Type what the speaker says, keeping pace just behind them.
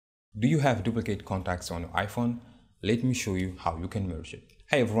Do you have duplicate contacts on your iPhone? Let me show you how you can merge it.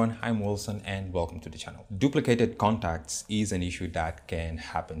 Hey everyone, I'm Wilson and welcome to the channel. Duplicated contacts is an issue that can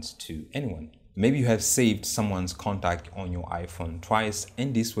happen to anyone. Maybe you have saved someone's contact on your iPhone twice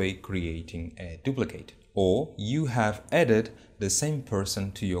and this way creating a duplicate. Or you have added the same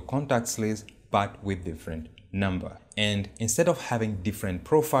person to your contacts list but with different number. And instead of having different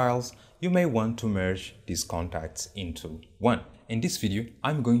profiles, you may want to merge these contacts into one. In this video,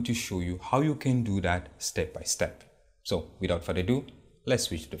 I'm going to show you how you can do that step by step. So without further ado, let's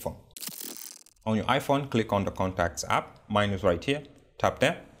switch to the phone. On your iPhone, click on the Contacts app. Mine is right here. Tap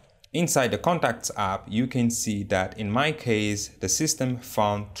there. Inside the Contacts app, you can see that in my case, the system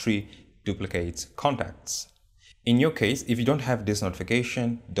found 3 duplicate contacts. In your case, if you don't have this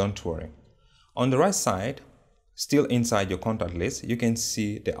notification, don't worry. On the right side, still inside your contact list, you can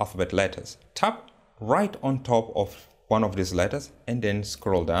see the alphabet letters. Tap right on top of one of these letters and then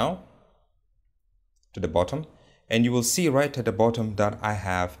scroll down to the bottom, and you will see right at the bottom that I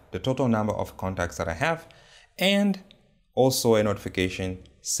have the total number of contacts that I have and also a notification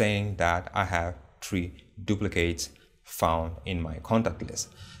saying that I have 3 duplicates found in my contact list.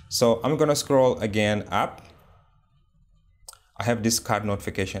 So I'm gonna scroll again up. I have this card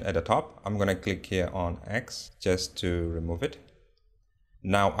notification at the top. I'm gonna click here on X just to remove it.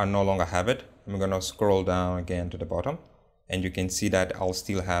 Now I no longer have it. I'm gonna scroll down again to the bottom and you can see that I'll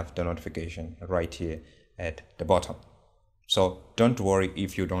still have the notification right here at the bottom. So don't worry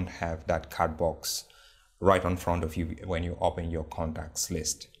if you don't have that card box right in front of you when you open your contacts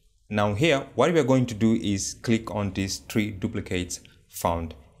list. Now here, what we're going to do is click on these 3 duplicates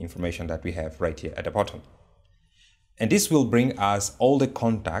found information that we have right here at the bottom. And this will bring us all the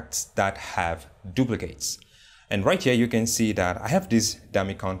contacts that have duplicates. And right here, you can see that I have these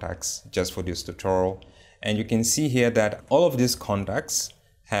dummy contacts just for this tutorial. And you can see here that all of these contacts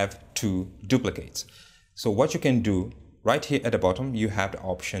have 2 duplicates. So what you can do right here at the bottom, you have the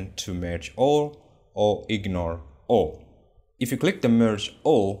option to merge all or ignore all. If you click the merge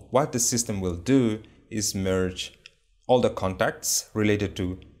all, what the system will do is merge all the contacts related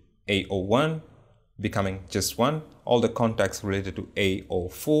to A01 becoming just 1, all the contacts related to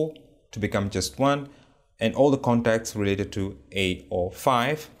A04 to become just 1, and all the contacts related to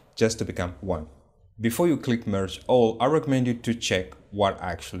A05 just to become 1. Before you click merge all, I recommend you to check what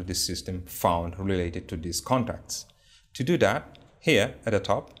actually the system found related to these contacts. To do that, here at the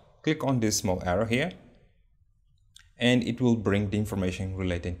top, click on this small arrow here, and it will bring the information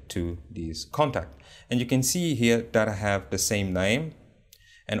related to this contact. And you can see here that I have the same name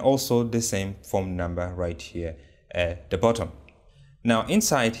and also the same phone number right here at the bottom. Now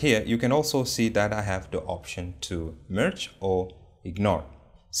inside here, you can also see that I have the option to merge or ignore.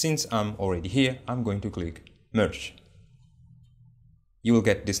 Since I'm already here, I'm going to click merge. You will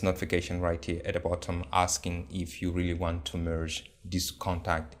get this notification right here at the bottom asking if you really want to merge this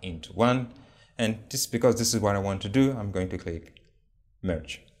contact into one. And just because this is what I want to do, I'm going to click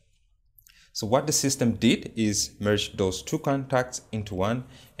merge. So what the system did is merge those 2 contacts into one,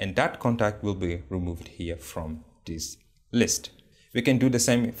 and that contact will be removed here from this list. We can do the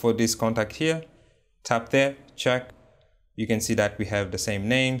same for this contact here. Tap there, check. You can see that we have the same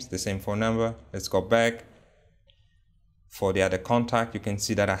names, the same phone number. Let's go back. For the other contact, you can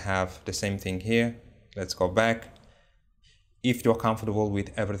see that I have the same thing here. Let's go back. If you're comfortable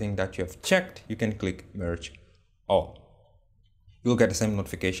with everything that you have checked, you can click merge all. You'll get the same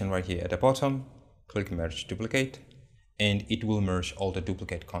notification right here at the bottom. Click merge duplicate, and it will merge all the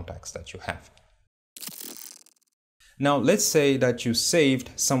duplicate contacts that you have. Now let's say that you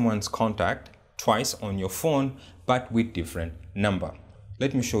saved someone's contact twice on your phone, but with different number.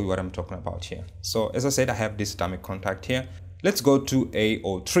 Let me show you what I'm talking about here. So as I said, I have this dummy contact here. Let's go to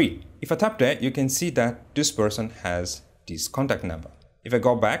A03. If I tap there, you can see that this person has this contact number. If I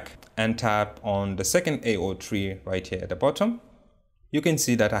go back and tap on the second A03 right here at the bottom, you can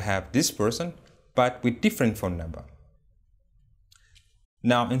see that I have this person, but with different phone number.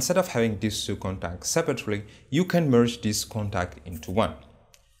 Now, instead of having these 2 contacts separately, you can merge this contact into one.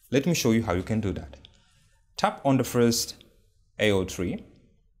 Let me show you how you can do that. Tap on the first A03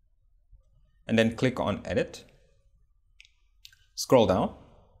 and then click on edit. Scroll down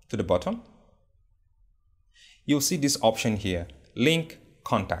to the bottom. You'll see this option here, link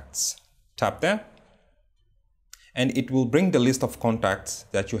contacts. Tap there, and it will bring the list of contacts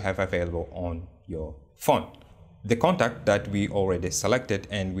that you have available on your phone. The contact that we already selected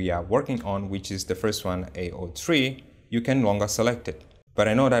and we are working on, which is the first one, A03, you can no longer select it. But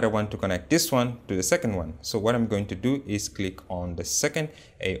I know that I want to connect this one to the second one. So what I'm going to do is click on the second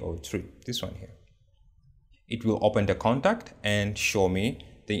A03, this one here. It will open the contact and show me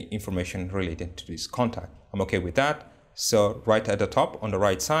the information related to this contact. I'm okay with that. So right at the top on the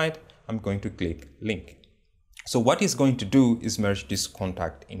right side, I'm going to click link. So what it's going to do is merge this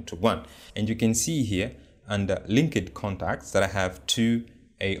contact into one. And you can see here under linked contacts that I have two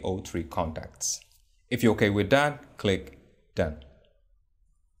AO3 contacts. If you're okay with that, click done.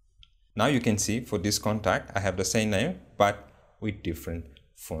 Now you can see for this contact, I have the same name, but with different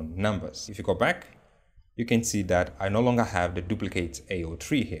phone numbers. If you go back, you can see that I no longer have the duplicate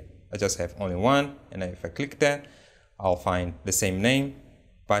AO3 here. I just have only one, and if I click that, I'll find the same name,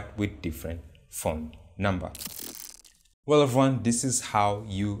 but with different phone number. Well everyone, this is how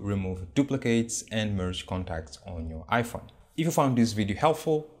you remove duplicates and merge contacts on your iPhone. If you found this video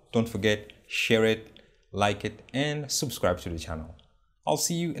helpful, don't forget, share it, like it, and subscribe to the channel. I'll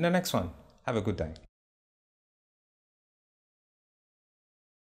see you in the next one. Have a good day.